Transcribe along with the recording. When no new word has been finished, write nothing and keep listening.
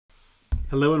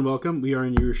Hello and welcome. We are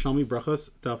in Yerushalmi Berachos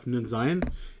Daf Nun Zayin,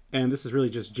 and this is really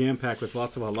just jam-packed with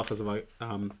lots of halachas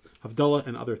of Havdalah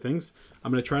and other things.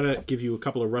 I'm going to try to give you a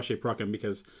couple of Rashi Prakim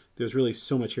because there's really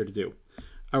so much here to do.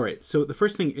 All right, so the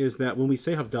first thing is that when we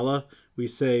say Havdalah, we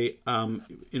say,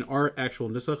 in our actual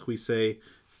Nusach, we say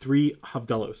 3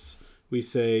 Havdalos. We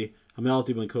say,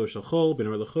 Hamelti ben Kosh L'chol, ben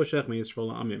Or L'choshech, ben Yisrael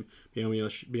L'amim,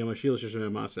 b'yom hashil sheshem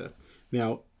maseh.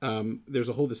 Now, there's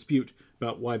a whole dispute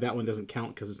about why that one doesn't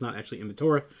count because it's not actually in the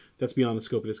Torah. That's beyond the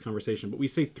scope of this conversation. But we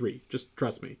say 3. Just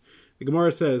trust me. The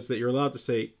Gemara says that you're allowed to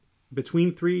say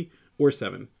between 3 or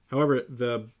 7. However,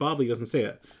 the Bavli doesn't say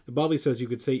that. The Bavli says you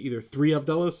could say either 3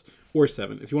 Havdalos or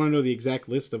 7. If you want to know the exact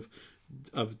list of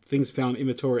things found in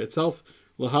the Torah itself,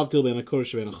 L'havdil ben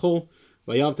HaKodesh ben HaChol,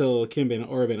 V'yavdil Elokim ben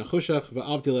Or ben HaChoshech,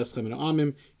 V'avdil Eschem ben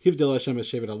Amim, Hivdil Hashem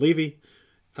es Shevet HaLevi,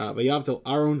 V'yavdil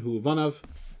Aaron hu Vanav,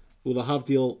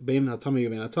 Ulahavdil ben Hatami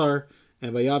ben Atar,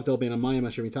 and Vayavdil ben Amayim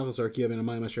asher mitachos Arkia ben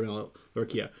Amayim asher ben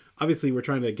Arkia. Obviously, we're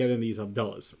trying to get in these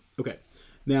Havdalahs. Okay,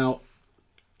 now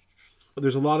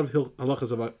there's a lot of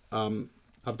halachas of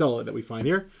Havdalah that we find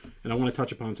here, and I want to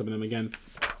touch upon some of them again.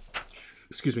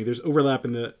 Excuse me. There's overlap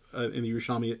in the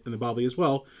Yerushalmi and the Bavli as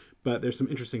well, but there's some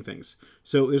interesting things.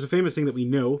 So there's a famous thing that we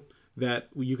know that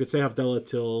you could say Havdalah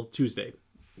till Tuesday,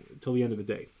 till the end of the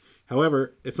day.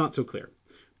 However, it's not so clear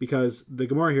because the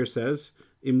Gemara here says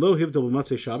Im lo hivdal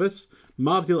b'matzei Shabbos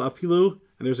mavdil afilu,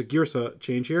 and there's a girsa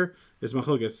change here. There's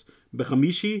machlokas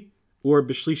b'chamishi or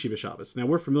b'shlishi b'Shabbos. Now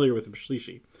we're familiar with the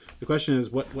b'shlishi. The question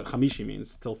is what chamishi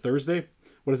means till Thursday.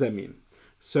 What does that mean?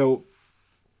 So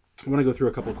I want to go through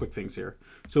a couple of quick things here.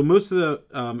 So most of the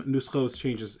nuschos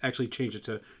change it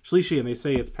to shlishi, and they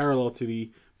say it's parallel to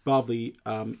the Bavli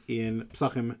in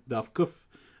Psachim Daf Kuf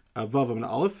Vav and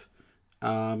Aleph.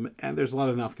 And there's a lot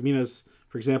of nafkaminas.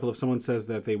 For example, if someone says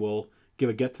that they will give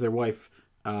a get to their wife,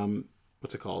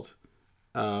 what's it called?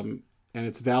 And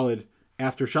it's valid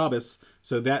after Shabbos,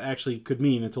 so that actually could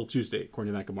mean until Tuesday,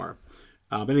 according to that Gemara.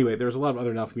 But anyway, there's a lot of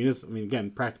other nafkaminas. I mean,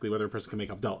 again, practically whether a person can make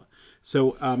Havdalah.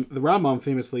 So the Rambam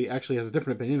famously actually has a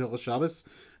different opinion, Hilchos Shabbos.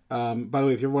 By the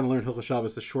way, if you ever want to learn Hilchos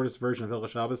Shabbos, the shortest version of Hilchos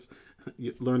Shabbos,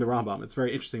 you learn the Rambam. It's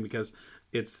very interesting because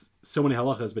it's so many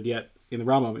halachas, but yet in the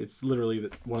Rambam, it's literally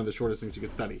one of the shortest things you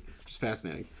could study, which is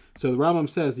fascinating. So the Rambam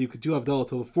says you could do Havdalah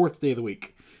till the 4th day of the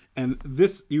week. And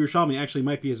this Yerushalmi actually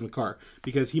might be his Makar,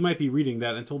 because he might be reading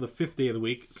that until the 5th day of the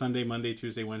week, Sunday, Monday,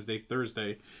 Tuesday, Wednesday,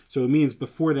 Thursday. So it means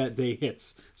before that day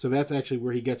hits. So that's actually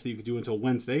where he gets that you could do until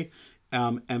Wednesday.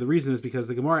 And the reason is because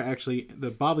the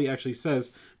Bavli actually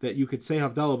says that you could say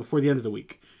Havdalah before the end of the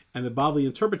week. And the Bavli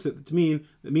interprets it to mean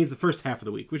it means the first half of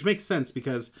the week, which makes sense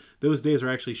because those days are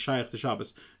actually Shayach to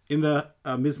Shabbos. In the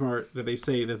Mizmar that they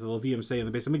say, that the Levium say in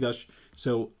the Beis HaMikdash,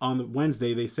 so on the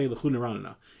Wednesday they say L'chu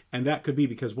Neranana. And that could be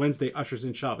because Wednesday ushers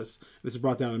in Shabbos. This is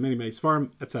brought down in many, many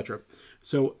Sfarim, etc.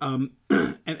 So, and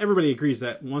everybody agrees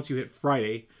that once you hit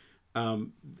Friday,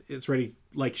 it's ready,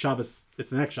 like Shabbos, it's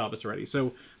the next Shabbos already.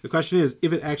 So the question is,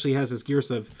 if it actually has this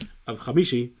gears of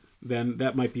Chamishi, then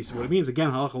that might be what it means.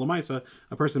 Again, halacha l'maisa,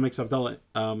 a person makes Havdalah,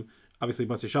 obviously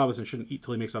Motzei Shabbos, and shouldn't eat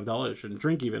till he makes Havdalah, or shouldn't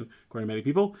drink even, according to many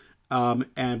people.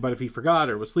 But if he forgot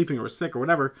or was sleeping or was sick or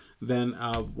whatever, then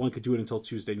one could do it until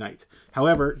Tuesday night.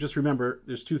 However, just remember,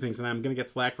 there's 2 things, and I'm going to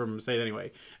get slack from him to say it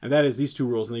anyway, and that is these 2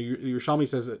 rules. And the Yerushalmi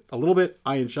says it a little bit,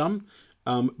 ayin sham,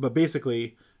 but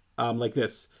basically like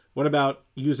this. What about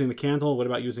using the candle? What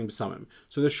about using besamim?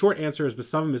 So the short answer is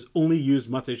besamim is only used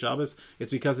Motzei Shabbos.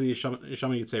 It's because of the Yeshama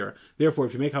Yitzera. Therefore,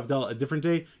 if you make Havdalah a different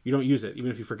day, you don't use it,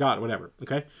 even if you forgot, whatever.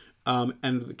 Okay?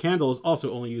 And the candle is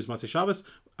also only used Motzei Shabbos,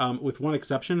 with one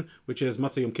exception, which is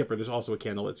Motzei Yom Kippur. There's also a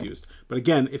candle that's used. But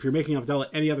again, if you're making Havdalah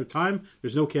any other time,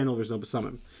 there's no candle, there's no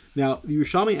besamim. Now, the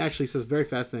Yerushalmi actually says a very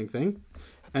fascinating thing.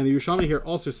 And the Yerushalmi here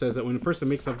also says that when a person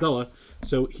makes Havdalah,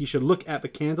 so he should look at the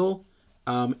candle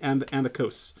and the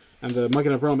kos. And the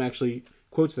Magen Avraham actually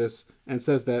quotes this and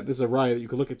says that this is a raya that you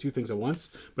could look at 2 things at once,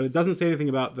 but it doesn't say anything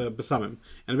about the besamim.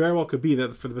 And it very well could be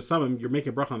that for the besamim, you're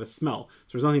making bracha on the smell,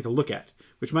 so there's nothing to look at,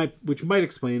 which might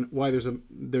explain why there's a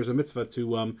mitzvah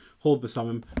to hold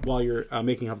besamim while you're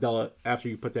making Havdalah after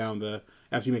you make the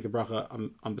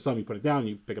bracha on besamim, you put it down,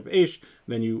 you pick up the eish,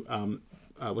 then you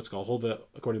according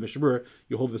to Mishnah Berurah,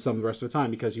 you hold the besamim the rest of the time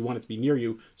because you want it to be near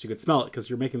you so you could smell it because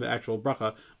you're making the actual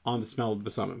bracha on the smell of the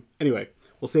besamim. Anyway,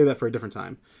 we'll save that for a different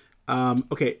time.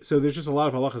 Okay, so there's just a lot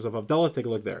of halachas of Havdalah. Take a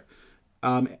look there.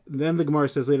 Then the Gemara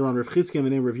says later on, Rav Chizkiah in the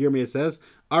name of Rav Yirmiyah says,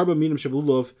 Arbah Minim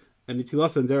Shabululov and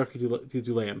Nitilasa and Derech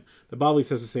Tiduleim. The Bavli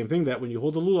says the same thing, that when you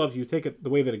hold the lulav, you take it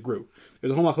the way that it grew.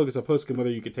 There's a whole machlokas of poskim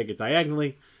whether you could take it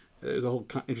diagonally. There's a whole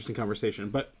interesting conversation.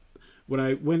 But when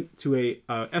I went to a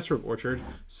esrog orchard,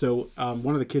 so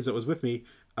one of the kids that was with me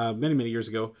many years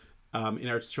ago, in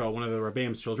Eretz Yisrael, one of the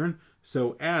Rabbeim's children,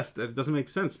 so asked that it doesn't make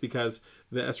sense because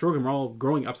the esrogim are all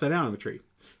growing upside down on the tree.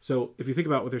 So if you think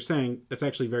about what they're saying, that's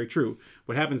actually very true.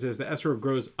 What happens is the esrog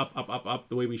grows up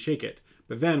the way we shake it.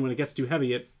 But then when it gets too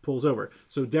heavy, it pulls over.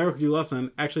 So derech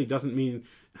dulasan actually doesn't mean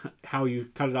how you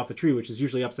cut it off the tree, which is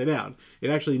usually upside down. It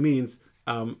actually means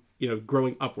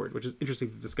growing upward, which is interesting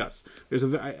to discuss.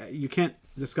 You can't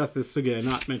discuss this sugya and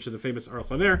not mention the famous Aruch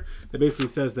LaNer that basically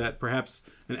says that perhaps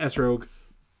an esrog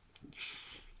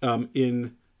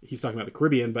he's talking about the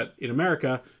Caribbean, but in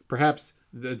America, perhaps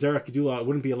the derech gedula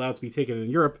wouldn't be allowed to be taken in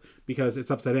Europe because it's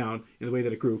upside down in the way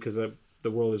that it grew, because the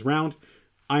world is round.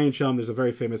 Ayin Sham, there's a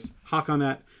very famous hak on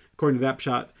that. According to that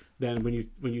pshat, then when you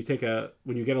get a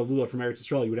lulav from Eretz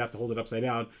Yisrael, you would have to hold it upside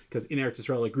down because in Eretz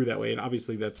Yisrael it grew that way, and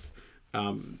obviously that's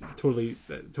totally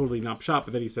not pshat.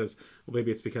 But then he says, well,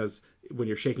 maybe it's because when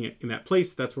you're shaking it in that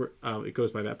place, that's where it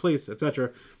goes by that place,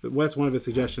 etc. But that's one of his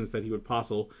suggestions, that he would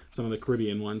posel some of the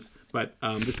Caribbean ones. But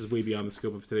this is way beyond the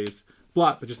scope of today's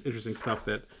blot, but just interesting stuff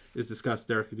that is discussed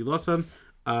derech dilasan.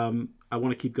 I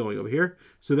want to keep going over here.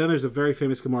 So then there's a very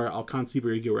famous Gemara, Al Kan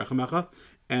Sibur Yigiu Rechamecha,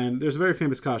 and there's a very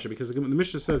famous kasha because the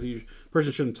Mishnah says a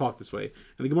person shouldn't talk this way,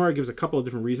 and the Gemara gives a couple of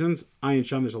different reasons. Ayin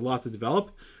Sham, there's a lot to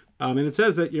develop, and it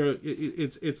says that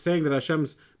it's saying that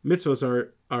Hashem's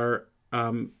mitzvos are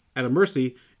at a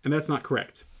mercy, and that's not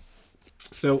correct.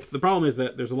 So the problem is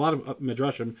that there's a lot of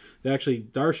midrashim that actually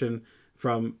darshan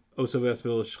from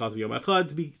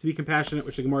to be compassionate,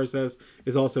 which the Gemara says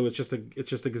is also it's just a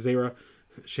gezerah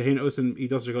shehein osin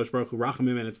idos Baruch Hu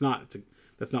rachamim, and that's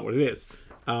not what it is.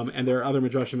 And there are other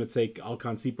midrashim that say al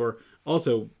kan sipor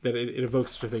also that it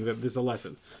evokes such a thing, that this is a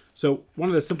lesson. So one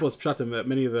of the simplest pshatim that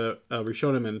many of the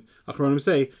Rishonim and Achronim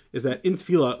say is that in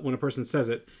tefillah, when a person says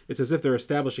it, it's as if they're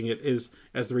establishing it as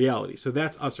the reality. So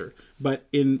that's usher. But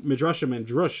in midrashim and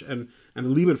drush and the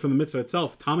liman from the mitzvah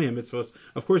itself, tamei mitzvos,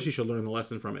 of course you should learn the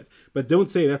lesson from it. But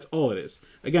don't say that's all it is.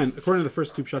 Again, according to the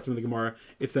first two pshatim of the Gemara,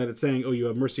 it's that it's saying, oh, you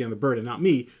have mercy on the bird and not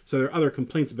me. So there are other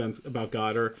complaints about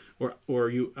God or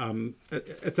you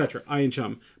etc. Ayin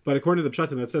Sham. But according to the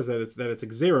pshatim that says that it's a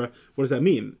gezerah, what does that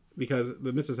mean? Because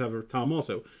the mitzvahs have a tam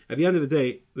also. At the end of the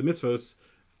day, the mitzvahs,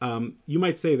 you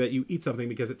might say that you eat something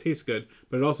because it tastes good,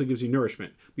 but it also gives you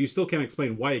nourishment. But you still can't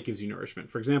explain why it gives you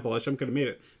nourishment. For example, Hashem could have made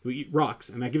it that we eat rocks,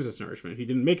 and that gives us nourishment. He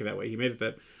didn't make it that way. He made it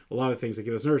that a lot of things that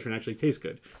give us nourishment actually taste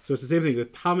good. So it's the same thing. The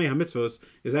tamei ha-mitzvos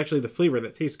is actually the flavor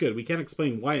that tastes good. We can't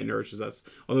explain why it nourishes us,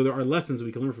 although there are lessons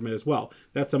we can learn from it as well.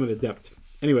 That's some of the depth.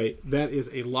 Anyway, that is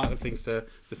a lot of things to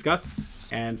discuss,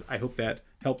 and I hope that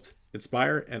helped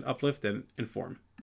inspire and uplift and inform.